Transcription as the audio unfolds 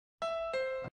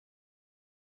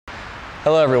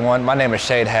Hello everyone, my name is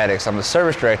Shade Haddix. I'm the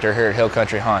service director here at Hill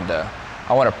Country Honda.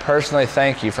 I want to personally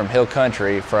thank you from Hill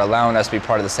Country for allowing us to be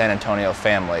part of the San Antonio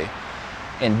family.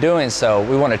 In doing so,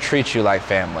 we want to treat you like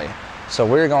family. So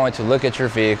we're going to look at your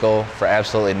vehicle for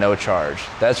absolutely no charge.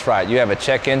 That's right, you have a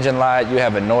check engine light, you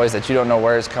have a noise that you don't know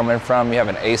where it's coming from, you have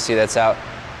an AC that's out,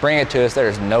 bring it to us,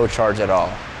 there's no charge at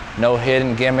all. No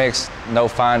hidden gimmicks, no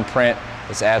fine print,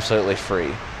 it's absolutely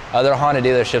free. Other Honda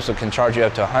dealerships can charge you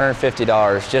up to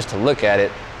 $150 just to look at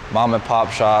it. Mom and pop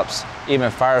shops,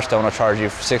 even Firestone will charge you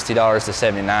 $60 to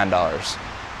 $79.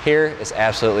 Here, it's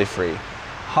absolutely free.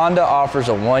 Honda offers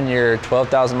a 1-year,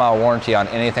 12,000-mile warranty on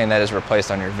anything that is replaced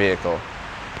on your vehicle.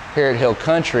 Here at Hill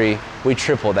Country, we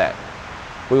triple that.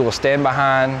 We will stand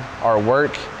behind our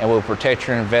work and we'll protect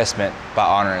your investment by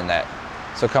honoring that.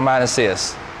 So come out and see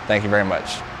us. Thank you very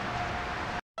much.